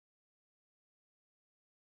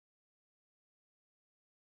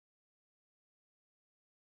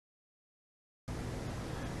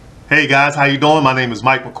Hey guys, how you doing? My name is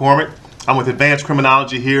Mike McCormick. I'm with Advanced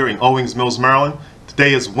Criminology here in Owings Mills, Maryland.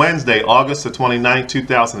 Today is Wednesday, August the 29th,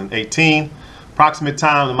 2018. Approximate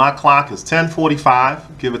time on my clock is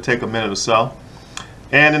 10:45, give or take a minute or so.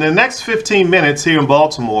 And in the next 15 minutes here in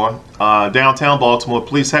Baltimore, downtown Baltimore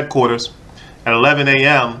Police Headquarters, at 11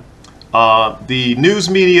 a.m., the news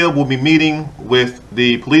media will be meeting with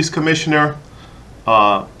the police commissioner,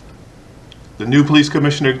 the new police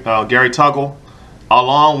commissioner, Gary Tuggle,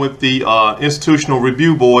 along with the institutional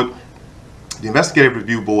review board, the investigative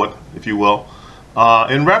review board, if you will,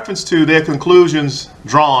 in reference to their conclusions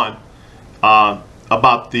drawn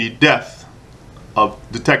about the death of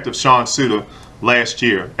Detective Sean Suter last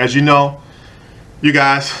year. As you know, you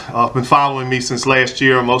guys have been following me since last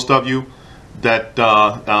year, most of you, that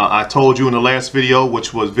I told you in the last video,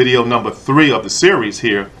 which was video number 3 of the series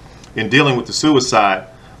here, in dealing with the suicide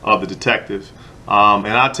of the detective. And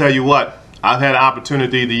I'll tell you what, I've had an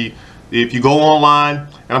opportunity, if you go online,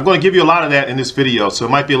 and I'm going to give you a lot of that in this video, so it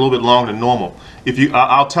might be a little bit longer than normal.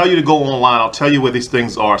 I'll tell you to go online, I'll tell you where these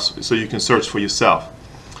things are so you can search for yourself.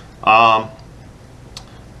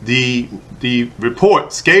 The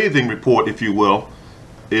report, scathing report, if you will,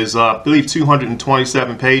 is I believe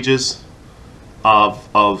 227 pages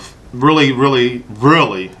of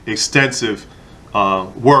really extensive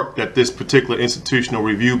work that this particular institutional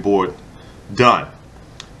review board done.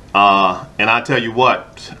 And I tell you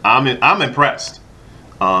what, I'm impressed.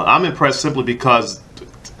 I'm impressed simply because,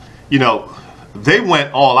 you know, they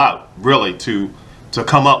went all out really to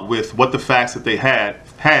come up with what the facts that they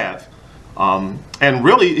have. And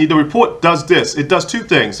really, the report does this. It does two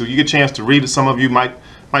things. So you get a chance to read it. Some of you might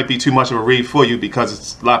be too much of a read for you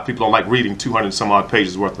because a lot of people don't like reading 200 some odd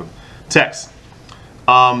pages worth of text.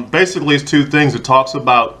 Basically, it's two things. It talks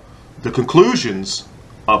about the conclusions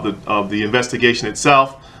of the investigation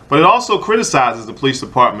itself, but it also criticizes the police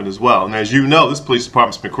department as well. And as you know, this police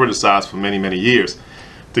department's been criticized for many years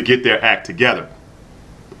to get their act together.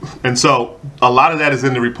 And so a lot of that is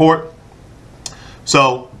in the report.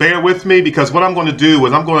 So bear with me, because what I'm going to do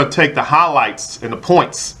is I'm going to take the highlights and the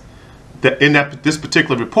points that in this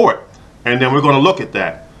particular report, and then we're going to look at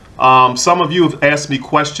that. Some of you have asked me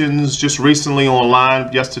questions just recently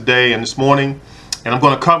online, yesterday and this morning, and I'm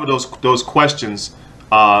going to cover those questions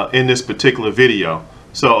in this particular video.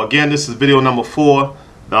 So again, this is video number 4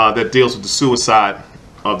 that deals with the suicide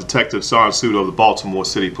of Detective Sean Suter of the Baltimore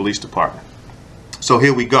City Police Department. So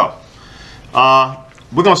here we go.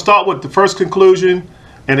 We're going to start with the first conclusion.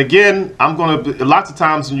 And again, I'm going to, lots of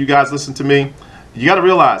times when you guys listen to me, you got to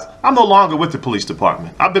realize I'm no longer with the police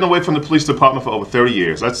department. I've been away from the police department for over 30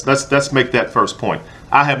 years. Let's make that first point.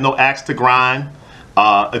 I have no axe to grind.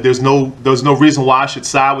 There's no reason why I should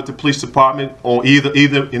side with the police department or in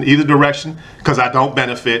either direction, because I don't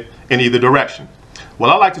benefit in either direction. What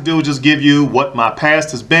I like to do is just give you what my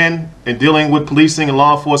past has been in dealing with policing and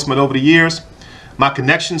law enforcement over the years, my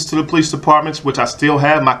connections to the police departments, which I still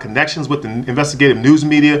have, my connections with the investigative news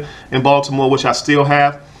media in Baltimore, which I still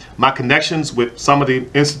have, my connections with some of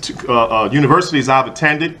the universities I've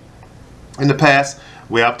attended in the past,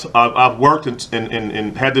 where I've worked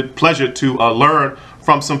and had the pleasure to learn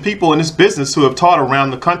from some people in this business who have taught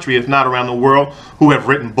around the country, if not around the world, who have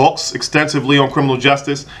written books extensively on criminal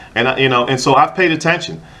justice, and and so I've paid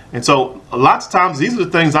attention. And so lots of times these are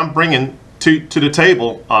the things I'm bringing to the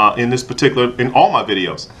table in all my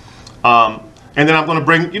videos. And then I'm going to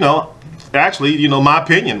bring, actually, my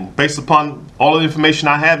opinion based upon all of the information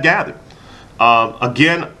I have gathered.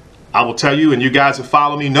 Again, I will tell you, and you guys who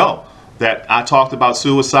follow me know, that I talked about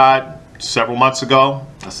suicide several months ago.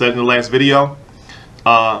 I said in the last video.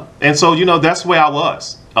 And so, that's where I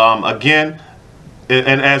was. Again,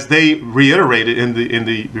 and as they reiterated in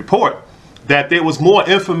the report, that there was more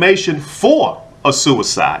information for a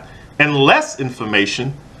suicide and less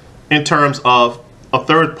information in terms of a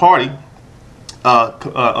third party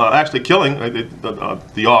actually killing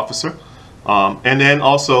the officer. And then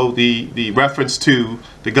also the reference to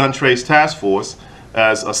the Gun Trace Task Force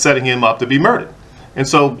as setting him up to be murdered. And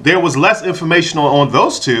so there was less information on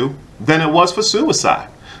those two than it was for suicide.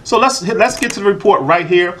 So let's get to the report right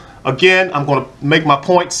here. Again, I'm going to make my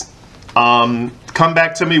points. Come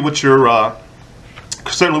back to me with your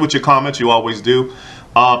certainly with your comments. You always do.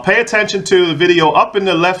 Pay attention to the video up in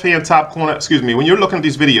the left-hand top corner. Excuse me. When you're looking at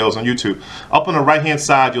these videos on YouTube, up on the right-hand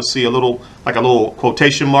side, you'll see a little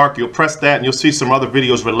quotation mark. You'll press that, and you'll see some other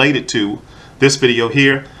videos related to this video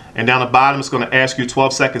here. And down the bottom, it's going to ask you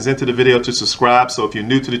 12 seconds into the video to subscribe. So if you're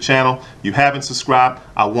new to the channel, you haven't subscribed,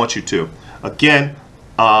 I want you to. Again,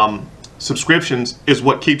 subscriptions is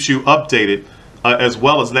what keeps you updated, as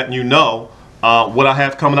well as letting you know what I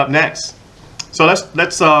have coming up next. So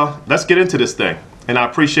let's get into this thing. And I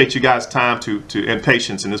appreciate you guys' time and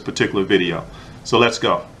patience in this particular video. So let's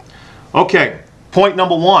go. Okay, point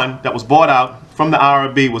number one that was brought out from the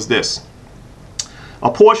IRB was this. A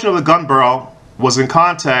portion of the gun barrel was in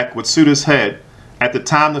contact with Suter's head at the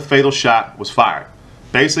time the fatal shot was fired.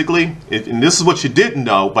 Basically, and this is what you didn't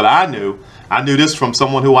know, but I knew this from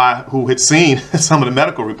someone who had seen some of the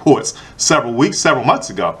medical reports several months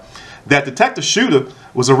ago, that Detective Shooter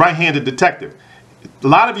was a right-handed detective. A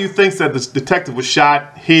lot of you think that this detective was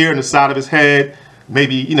shot here in the side of his head,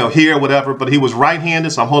 maybe, you know, here or whatever, but he was right-handed,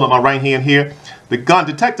 so I'm holding my right hand here.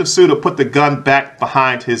 Detective Shooter put the gun back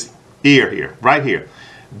behind his ear here, right here.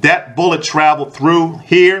 That bullet traveled through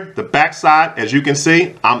here, the backside, as you can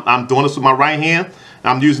see. I'm doing this with my right hand.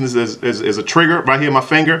 I'm using this as a trigger right here in my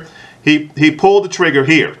finger. He pulled the trigger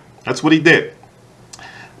here. That's what he did.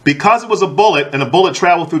 Because it was a bullet and the bullet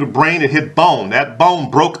traveled through the brain, it hit bone. That bone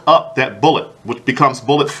broke up that bullet, which becomes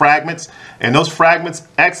bullet fragments. And those fragments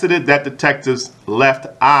exited that detective's left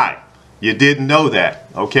eye. You didn't know that,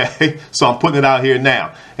 okay? So I'm putting it out here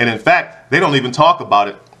now. And in fact, they don't even talk about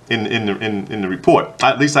it in the report.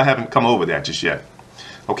 At least I haven't come over that just yet.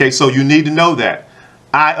 Okay, so you need to know that.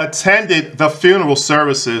 I attended the funeral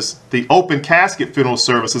services, the open casket funeral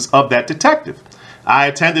services of that detective. I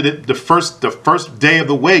attended it the first day of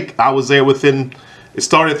the wake. I was there within, it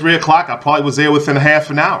started at 3 o'clock. I probably was there within a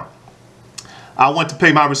half an hour. I went to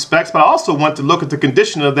pay my respects, but I also went to look at the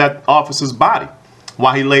condition of that officer's body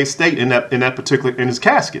while he lay state in his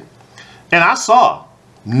casket. And I saw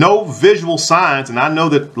no visual signs, and I know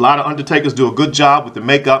that a lot of undertakers do a good job with the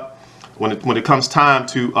makeup when it comes time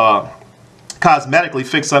to cosmetically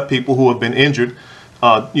fix up people who have been injured,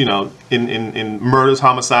 you know, in murders,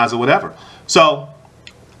 homicides, or whatever. So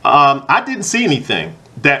I didn't see anything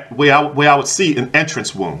that way I would see an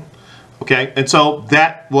entrance wound. Okay, and so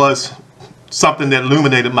that was something that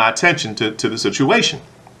illuminated my attention to the situation.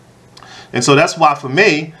 And so that's why for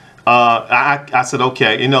me, I said,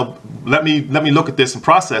 okay, you know, let me look at this and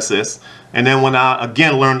process this. And then when I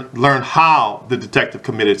again learn how the detective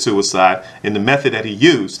committed suicide and the method that he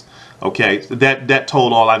used, okay, that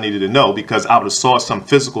told all I needed to know, because I would have saw some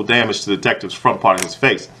physical damage to the detective's front part of his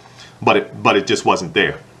face, but it just wasn't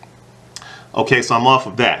there. Okay, so I'm off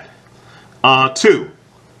of that. 2,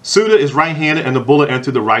 Suter is right-handed and the bullet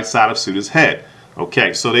entered the right side of Suter's head.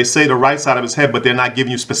 Okay, so they say the right side of his head, but they're not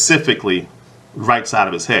giving you specifically right side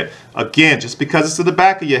of his head. Again, just because it's to the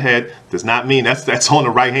back of your head does not mean that's on the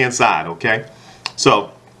right-hand side. Okay,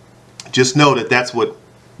 so just know that that's what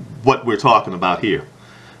we're talking about here.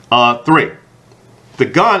 3, the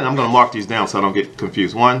gun, I'm going to mark these down so I don't get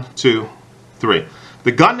confused. 1, 2, 3.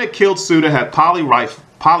 The gun that killed Suter had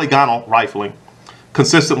polygonal rifling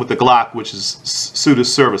consistent with the Glock, which is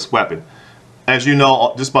Suter's service weapon. As you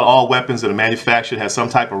know, just about all weapons that are manufactured have some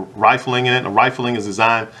type of rifling in it. And rifling is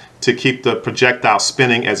designed to keep the projectile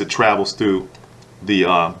spinning as it travels through the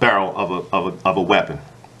barrel of a weapon.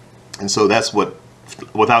 And so that's what,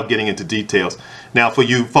 without getting into details. Now, for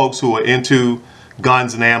you folks who are into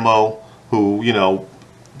guns and ammo, who, you know,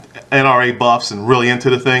 NRA buffs and really into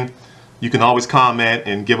the thing, you can always comment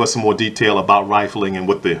and give us some more detail about rifling and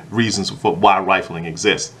what the reasons for why rifling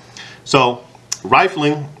exists. So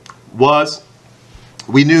rifling was,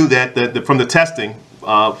 we knew that from the testing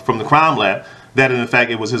from the crime lab, that in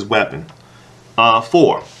fact it was his weapon.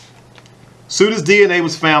 4, Suter's DNA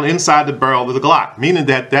was found inside the barrel of the Glock, meaning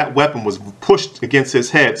that that weapon was pushed against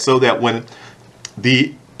his head so that when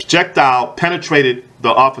the projectile penetrated the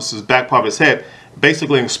officer's back part of his head,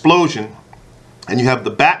 basically an explosion, and you have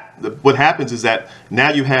the back, what happens is that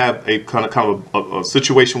now you have a kind of a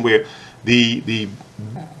situation where the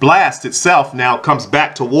blast itself now comes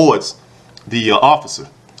back towards the officer.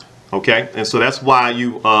 Okay, and so that's why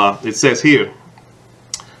it says here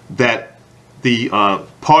that the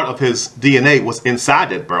part of his DNA was inside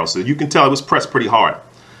that barrel, so you can tell it was pressed pretty hard.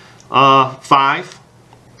 5,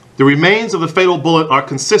 the remains of the fatal bullet are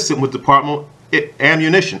consistent with department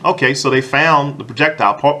ammunition. Okay, so they found the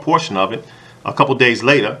projectile portion of it a couple days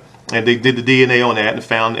later, and they did the DNA on that and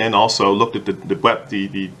found, and also looked at the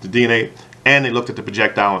DNA, and they looked at the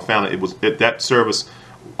projectile and found that it was that service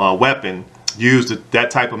weapon used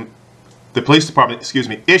that type of, the police department, excuse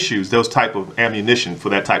me, issues those type of ammunition for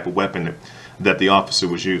that type of weapon that the officer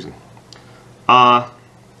was using. Let's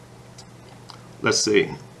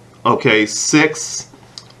see. Okay, 6.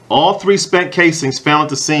 All 3 spent casings found at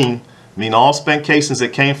the scene, I mean all spent casings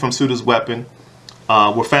that came from Suter's weapon,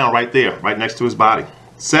 were found right there, right next to his body.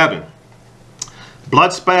 7.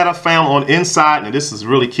 Blood spatter found on inside, and this is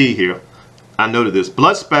really key here. I noted this.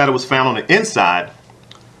 Blood spatter was found on the inside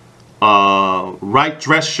right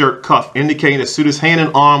dress shirt cuff, indicating that Suitor's hand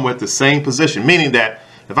and arm were at the same position. Meaning that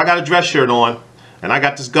if I got a dress shirt on and I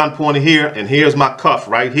got this gun pointed here and here's my cuff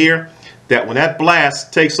right here, that when that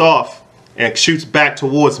blast takes off and shoots back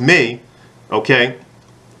towards me, okay,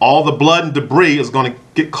 all the blood and debris is going to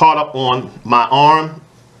get caught up on my arm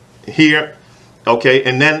here, okay,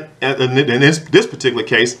 and then in this particular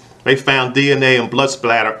case, they found DNA and blood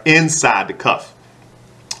splatter inside the cuff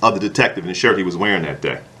of the detective in the shirt he was wearing that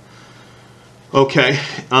day. Okay,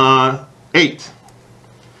 8.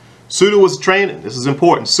 Suitor was trained, this is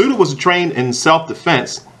important, Suitor was trained in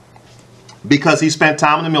self-defense because he spent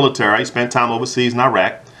time in the military, he spent time overseas in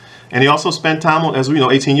Iraq, and he also spent time, as we know,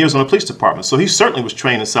 18 years on the police department. So he certainly was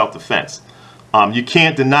trained in self-defense. You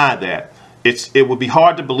can't deny that. It would be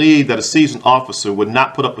hard to believe that a seasoned officer would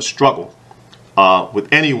not put up a struggle with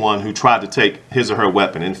anyone who tried to take his or her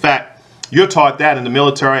weapon. In fact, you're taught that in the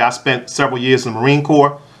military. I spent several years in the Marine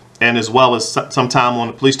Corps and as well as some time on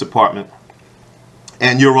the police department.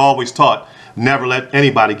 And you're always taught never let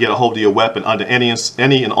anybody get a hold of your weapon under any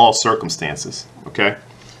and all circumstances. Okay,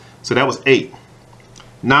 so that was 8.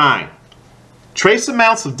 9. Trace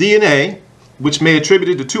amounts of DNA, which may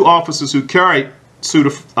attributed to 2 officers who carried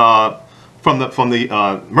Suitor from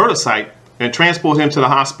the murder site and transported him to the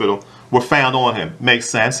hospital, were found on him. Makes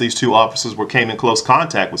sense. These 2 officers came in close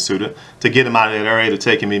contact with Suitor to get him out of that area to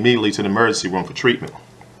take him immediately to the emergency room for treatment.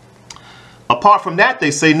 Apart from that,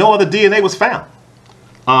 they say no other DNA was found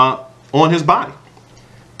on his body.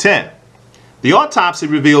 10. The autopsy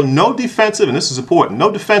revealed no defensive, and this is important,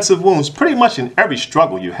 no defensive wounds. Pretty much in every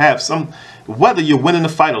struggle you have, whether you're winning the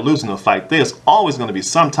fight or losing the fight, there's always going to be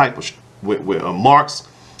some type of marks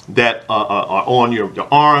that are on your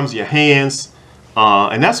arms, your hands,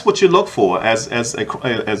 and that's what you look for as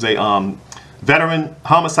a veteran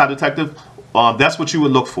homicide detective. That's what you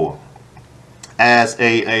would look for. As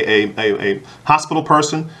a hospital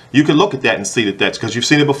person, you can look at that and see that that's because you've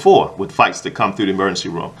seen it before with fights that come through the emergency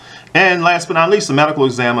room. And last but not least, the medical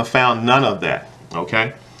examiner found none of that.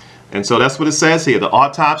 Okay, and so that's what it says here. The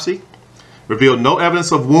autopsy revealed no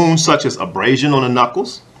evidence of wounds such as abrasion on the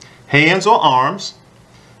knuckles, hands, or arms.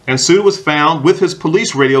 And Suitor was found with his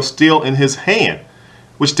police radio still in his hand,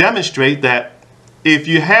 which demonstrates that if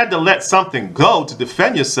you had to let something go to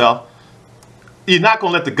defend yourself, you're not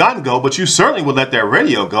going to let the gun go, but you certainly would let that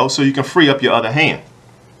radio go so you can free up your other hand.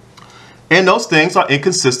 And those things are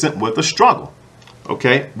inconsistent with the struggle,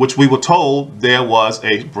 okay, which we were told there was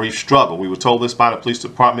a brief struggle. We were told this by the police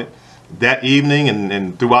department that evening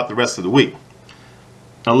and throughout the rest of the week.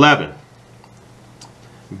 11.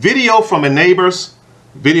 Video from a neighbor's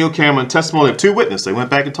video camera and testimony of 2 witnesses. They went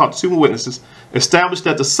back and talked to 2 more witnesses, established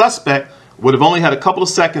that the suspect would have only had a couple of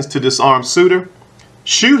seconds to disarm Suitor,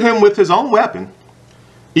 shoot him with his own weapon,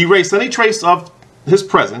 erase any trace of his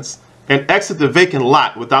presence, and exit the vacant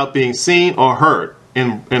lot without being seen or heard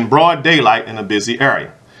in broad daylight in a busy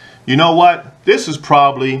area. You know what? This is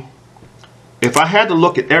probably, if I had to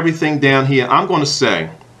look at everything down here, I'm going to say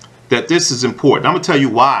that this is important. I'm going to tell you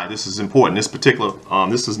why this is important. This particular,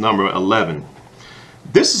 this is number 11.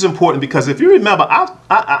 This is important because if you remember,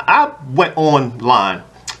 I went online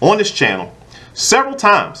on this channel several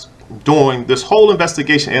times during this whole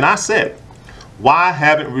investigation, and I said, why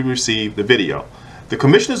haven't we received the video? The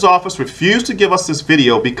commissioner's office refused to give us this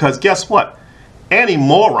video because guess what? Any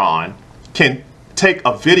moron can take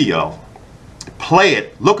a video, play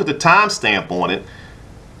it, look at the timestamp on it,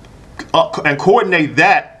 and coordinate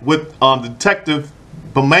that with Detective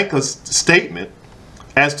Bamenka's statement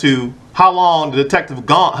as to how long the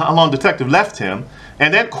detective left him,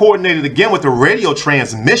 and then coordinate it again with the radio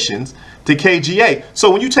transmissions to KGA.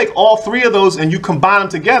 So when you take all 3 of those and you combine them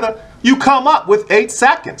together, you come up with 8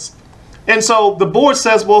 seconds. And so the board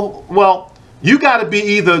says, well, you got to be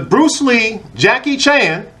either Bruce Lee, Jackie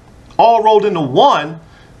Chan, all rolled into one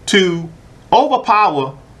to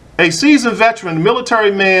overpower a seasoned veteran,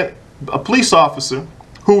 military man, a police officer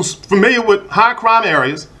who's familiar with high crime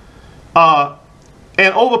areas,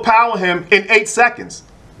 and overpower him in 8 seconds.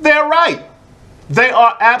 They're right. They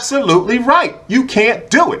are absolutely right. You can't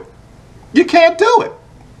do it. You can't do it.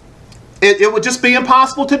 It would just be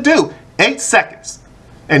impossible to do. 8 seconds.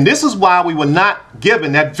 And this is why we were not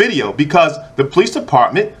given that video, because the police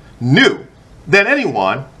department knew that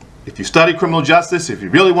anyone, if you study criminal justice, if you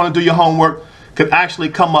really want to do your homework, could actually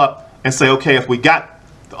come up and say, okay, if we got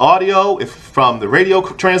the audio, if from the radio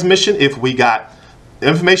transmission, if we got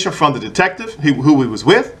information from the detective who we was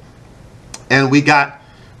with, and we got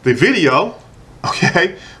the video,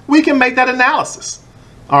 okay, we can make that analysis.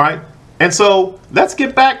 All right. And so let's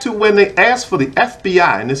get back to when they asked for the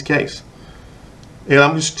FBI in this case. And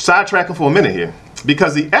I'm just sidetracking for a minute here.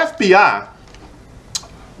 because the FBI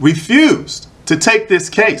refused to take this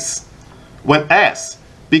case when asked,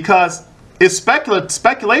 because it's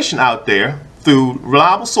speculation out there through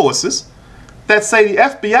reliable sources that say the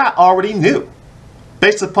FBI already knew,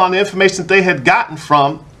 based upon the information that they had gotten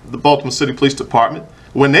from the Baltimore City Police Department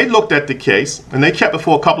when they looked at the case, and they kept it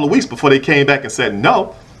for a couple of weeks before they came back and said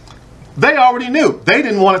no. They already knew. They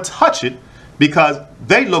didn't want to touch it because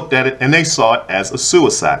they looked at it and they saw it as a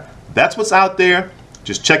suicide. That's what's out there.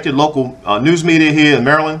 Just check your local news media here in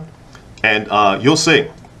Maryland, and you'll see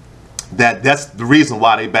that that's the reason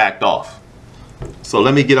why they backed off. So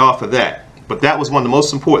let me get off of that. But that was one of the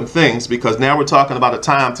most important things, because now we're talking about a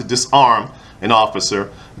time to disarm an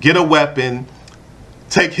officer, get a weapon,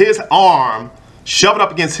 take his arm, shove it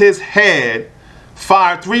up against his head,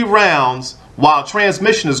 fire 3 rounds while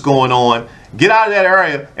transmission is going on, get out of that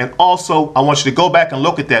area. And also, I want you to go back and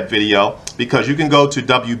look at that video, because you can go to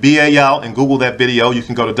WBAL and Google that video. You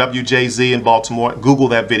can go to WJZ in Baltimore, Google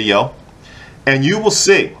that video, and you will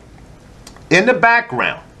see in the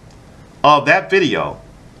background of that video,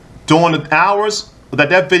 during the hours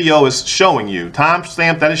that video is showing you,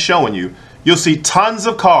 timestamp that is showing you, you'll see tons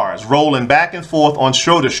of cars rolling back and forth on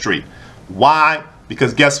Schroeder Street. Why?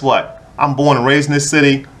 Because guess what? I'm born and raised in this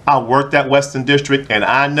city. I worked at Western District, and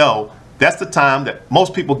I know that's the time that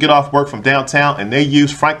most people get off work from downtown, and they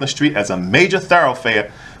use Franklin Street as a major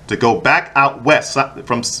thoroughfare to go back out west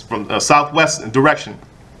from southwest direction,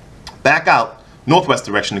 back out northwest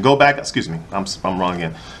direction to go back. Excuse me, I'm wrong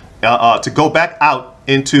again. To go back out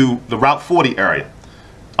into the Route 40 area,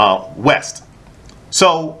 west.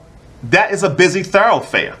 So that is a busy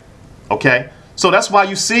thoroughfare. Okay. So that's why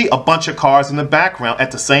you see a bunch of cars in the background at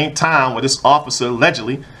the same time where this officer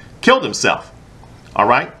allegedly killed himself. All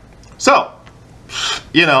right. So,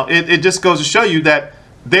 you know, it just goes to show you that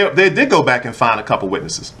they did go back and find a couple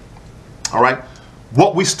witnesses. All right.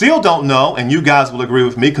 What we still don't know, and you guys will agree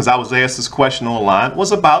with me because I was asked this question online,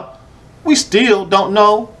 was about, we still don't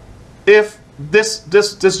know if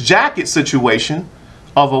this jacket situation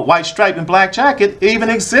of a white stripe and black jacket even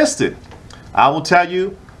existed. I will tell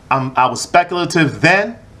you, I was speculative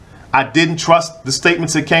then. I didn't trust the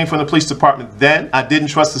statements that came from the police department then. I didn't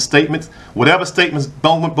trust the statements. Whatever statements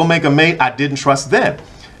Bowmaker made, I didn't trust then.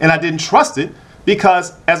 And I didn't trust it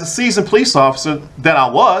because as a seasoned police officer that I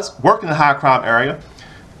was, working in the high crime area,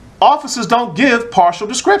 officers don't give partial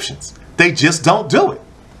descriptions. They just don't do it.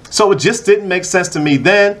 So it just didn't make sense to me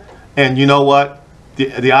then. And you know what? The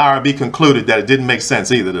IRB concluded that it didn't make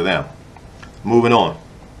sense either to them. Moving on.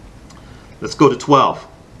 Let's go to 12.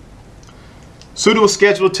 Suda was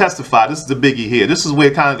scheduled to testify. This is the biggie here. This is where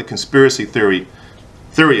kind of the conspiracy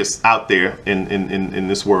theorists out there in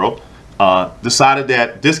this world decided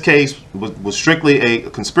that this case was strictly a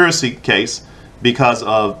conspiracy case because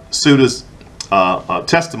of Suda's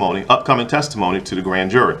testimony, upcoming testimony to the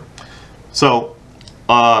grand jury. So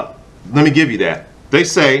let me give you that. They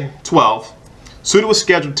say 12. Suda was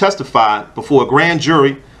scheduled to testify before a grand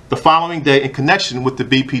jury the following day in connection with the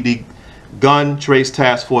BPD Gun Trace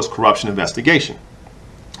Task Force corruption investigation.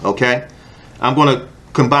 Okay, I'm going to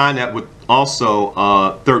combine that with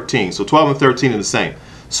also 13. So 12 and 13 are the same.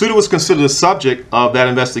 Suda was considered a subject of that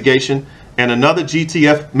investigation, and another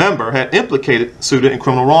GTF member had implicated Suda in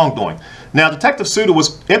criminal wrongdoing. Now, Detective Suda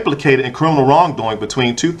was implicated in criminal wrongdoing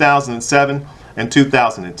between 2007 and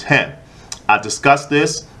 2010. I discussed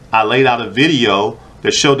this. I laid out a video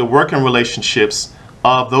that showed the working relationships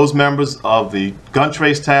of those members of the Gun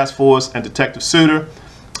Trace Task Force and Detective Suda.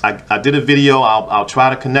 I did a video, I'll try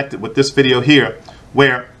to connect it with this video here,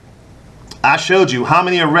 where I showed you how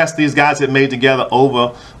many arrests these guys had made together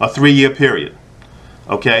over a 3-year period.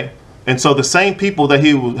 Okay? And so the same people that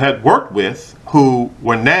he had worked with, who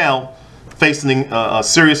were now facing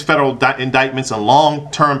serious federal indictments and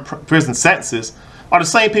long-term prison sentences, are the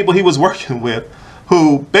same people he was working with,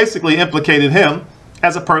 who basically implicated him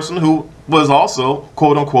as a person who was also,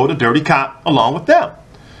 quote-unquote, a dirty cop along with them.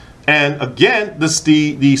 And again, the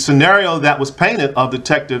scenario that was painted of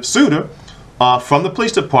Detective Suda from the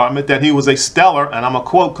police department, that he was a stellar, and I'm going to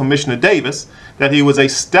quote Commissioner Davis, that he was a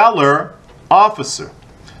stellar officer.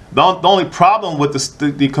 The only problem with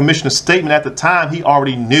the commissioner's statement at the time, he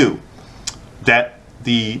already knew that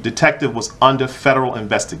the detective was under federal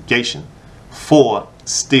investigation for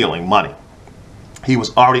stealing money. He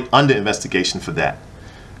was already under investigation for that.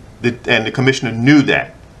 And the commissioner knew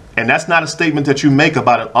that. And that's not a statement that you make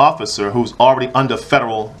about an officer who's already under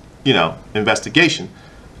federal, investigation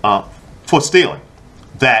for stealing,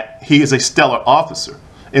 that he is a stellar officer.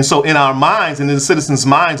 And so in our minds and in the citizens'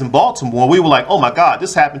 minds in Baltimore, we were like, oh my God,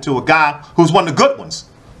 this happened to a guy who's one of the good ones.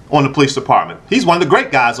 on the police department. He's one of the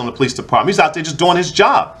great guys on the police department. He's out there just doing his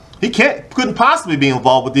job. He couldn't possibly be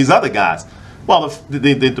involved with these other guys. Well, at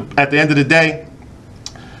the end of the day,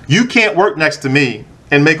 you can't work next to me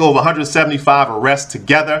and make over 175 arrests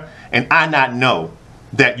together and I not know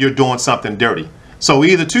that you're doing something dirty. So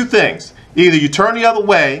either two things. Either you turn the other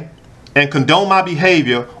way and condone my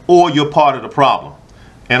behavior, or you're part of the problem.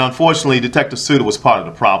 And unfortunately, Detective Suda was part of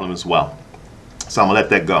the problem as well. So I'm going to let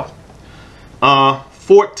that go.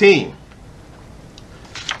 14,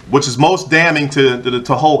 which is most damning to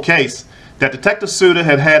the whole case, that Detective Suda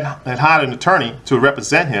had hired an attorney to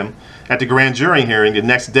represent him at the grand jury hearing the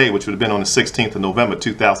next day, which would have been on the 16th of November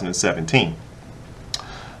 2017.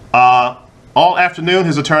 All afternoon,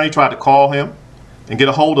 his attorney tried to call him and get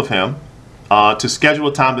a hold of him to schedule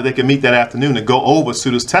a time that they could meet that afternoon to go over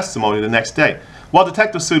Suda's testimony the next day. Well,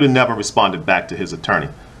 Detective Suda never responded back to his attorney.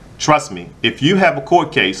 Trust me, if you have a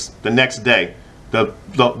court case the next day, you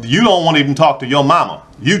don't want to even talk to your mama.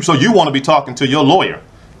 So you want to be talking to your lawyer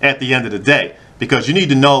at the end of the day, because you need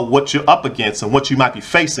to know what you're up against and what you might be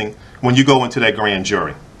facing when you go into that grand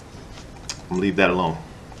jury. I'll leave that alone.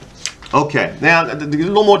 Okay, now a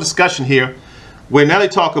little more discussion here, where now they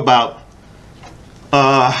talk about,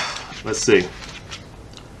 let's see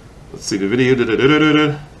the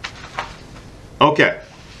video. Okay,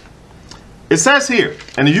 it says here,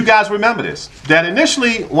 and you guys remember this, that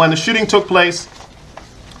initially when the shooting took place,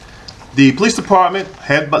 the police department,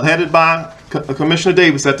 headed by Commissioner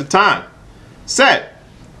Davis at the time, said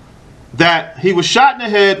that he was shot in the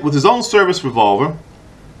head with his own service revolver,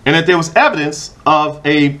 and that there was evidence of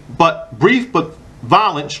a brief but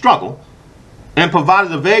violent struggle, and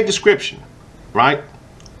provided a vague description, right?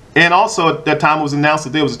 And also at that time it was announced that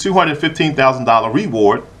there was a $215,000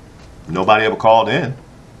 reward. Nobody ever called in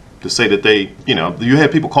to say that they, you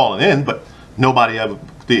had people calling in, but nobody ever,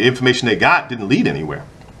 the information they got didn't lead anywhere.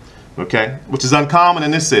 Okay, which is uncommon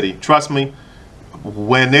in this city. Trust me,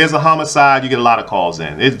 when there's a homicide, you get a lot of calls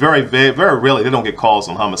in. It's very, very, very rarely they don't get calls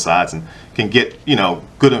on homicides and can get,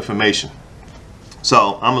 good information.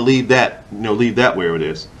 So I'm gonna leave that, leave that where it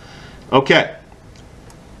is. Okay.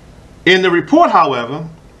 In the report, however,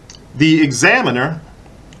 the examiner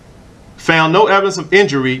found no evidence of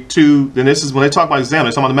injury to, and this is when they talk about examiner,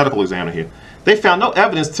 they're talking about the medical examiner here. They found no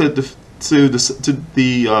evidence to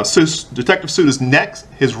Detective Suda's neck,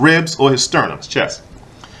 his ribs, or his sternum, his chest.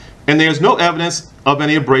 And there's no evidence of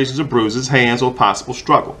any abrasions or bruises, hands, or possible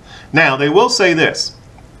struggle. Now, they will say this,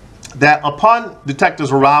 that upon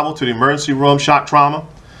detectives' arrival to the emergency room, shock trauma,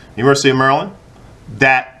 University of Maryland,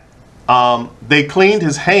 that they cleaned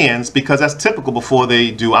his hands, because that's typical before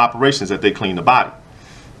they do operations, that they clean the body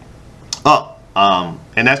up.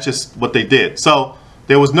 And that's just what they did. So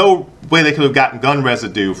there was no way they could have gotten gun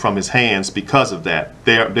residue from his hands because of that.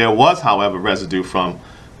 There was, however, residue from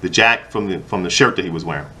the from the shirt that he was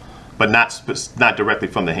wearing, but not directly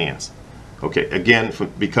from the hands. Okay, again,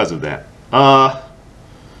 because of that. And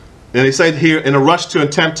they say here, in a rush to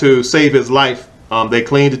attempt to save his life, they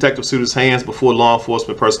cleaned Detective Suda's hands before law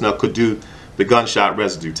enforcement personnel could do the gunshot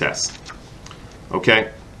residue test.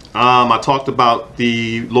 Okay, I talked about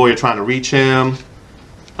the lawyer trying to reach him.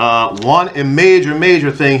 One and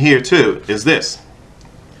major thing here too is this.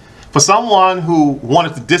 For someone who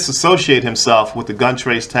wanted to disassociate himself with the gun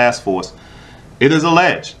trace task force, it is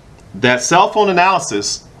alleged that cell phone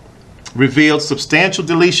analysis revealed substantial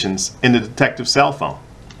deletions in the detective's cell phone.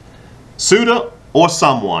 Suda or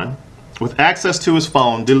someone with access to his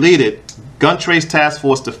phone deleted gun trace task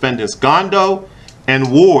force defendants Gondo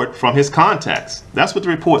and Ward from his contacts. That's what the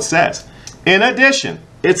report says. In addition,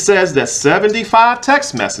 it says that 75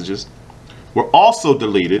 text messages were also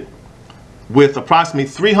deleted, with approximately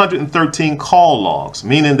 313 call logs,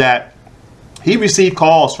 meaning that he received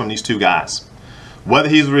calls from these two guys. Whether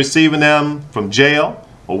he was receiving them from jail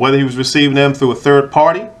or whether he was receiving them through a third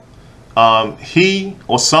party, he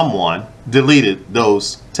or someone deleted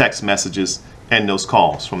those text messages and those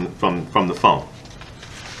calls from the phone.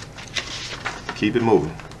 Keep it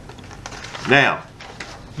moving. Now,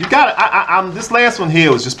 you got it. This last one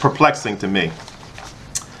here was just perplexing to me.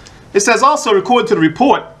 It says also, according to the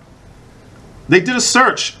report, they did a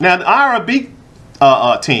search. Now, the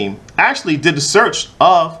IRB team actually did the search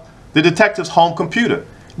of the detective's home computer.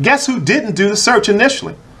 Guess who didn't do the search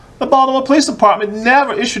initially? The Baltimore Police Department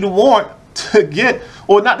never issued a warrant to get,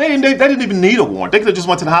 or not. They didn't even need a warrant. They could have just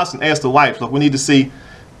went to the house and asked the wife, look, we need to see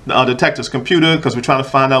the detective's computer because we're trying to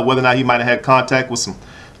find out whether or not he might have had contact with some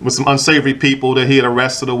unsavory people that he had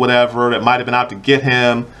arrested or whatever that might have been out to get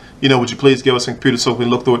him. Would you please give us a computer so we can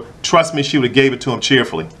look through it? Trust me, she would have gave it to him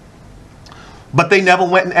cheerfully. But they never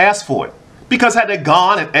went and asked for it. Because had they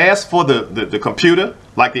gone and asked for the computer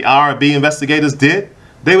like the IRB investigators did,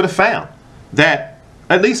 they would have found that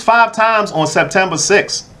at least 5 times on September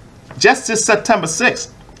 6th, just this September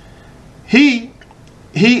 6th, he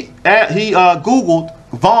Googled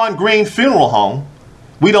Vaughn Green Funeral Home.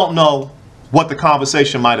 We don't know what the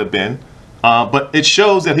conversation might have been, but it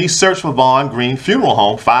shows that he searched for Vaughn Green Funeral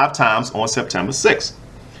Home 5 times on September 6th.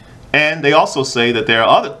 And they also say that there are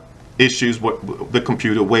other issues with the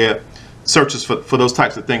computer where searches for those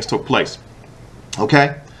types of things took place.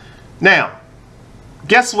 Okay? Now,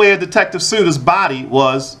 guess where Detective Suter's body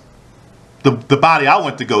was, the body I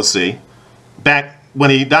went to go see back when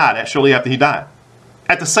he died, shortly after he died?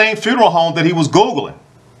 At the same funeral home that he was Googling.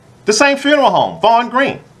 The same funeral home, Vaughn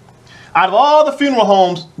Green. Out of all the funeral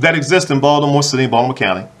homes that exist in Baltimore City and Baltimore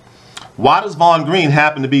County, why does Vaughn Green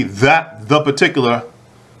happen to be the particular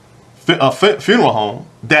funeral home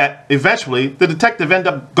that eventually the detective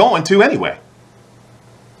ended up going to anyway?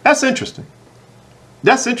 That's interesting.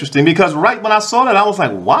 That's interesting, because right when I saw that, I was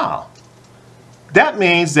like, wow. That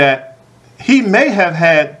means that he may have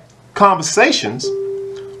had conversations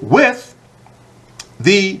with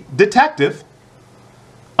the detective.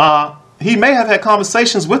 He may have had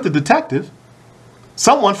conversations with the detective,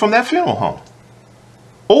 someone from that funeral home.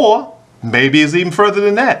 Or maybe it's even further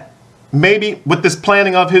than that. Maybe with this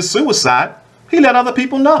planning of his suicide, he let other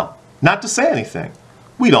people know not to say anything.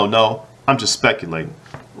 We don't know. I'm just speculating.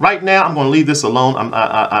 Right now, I'm going to leave this alone.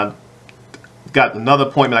 I've got another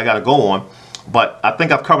appointment I got to go on, but I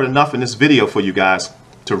think I've covered enough in this video for you guys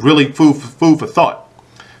to really food for thought.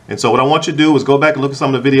 And so what I want you to do is go back and look at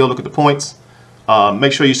some of the video, look at the points.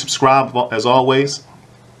 Make sure you subscribe as always.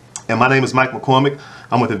 And my name is Mike McCormick.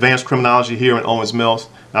 I'm with Advanced Criminology here in Owings Mills.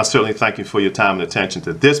 And I certainly thank you for your time and attention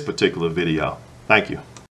to this particular video. Thank you.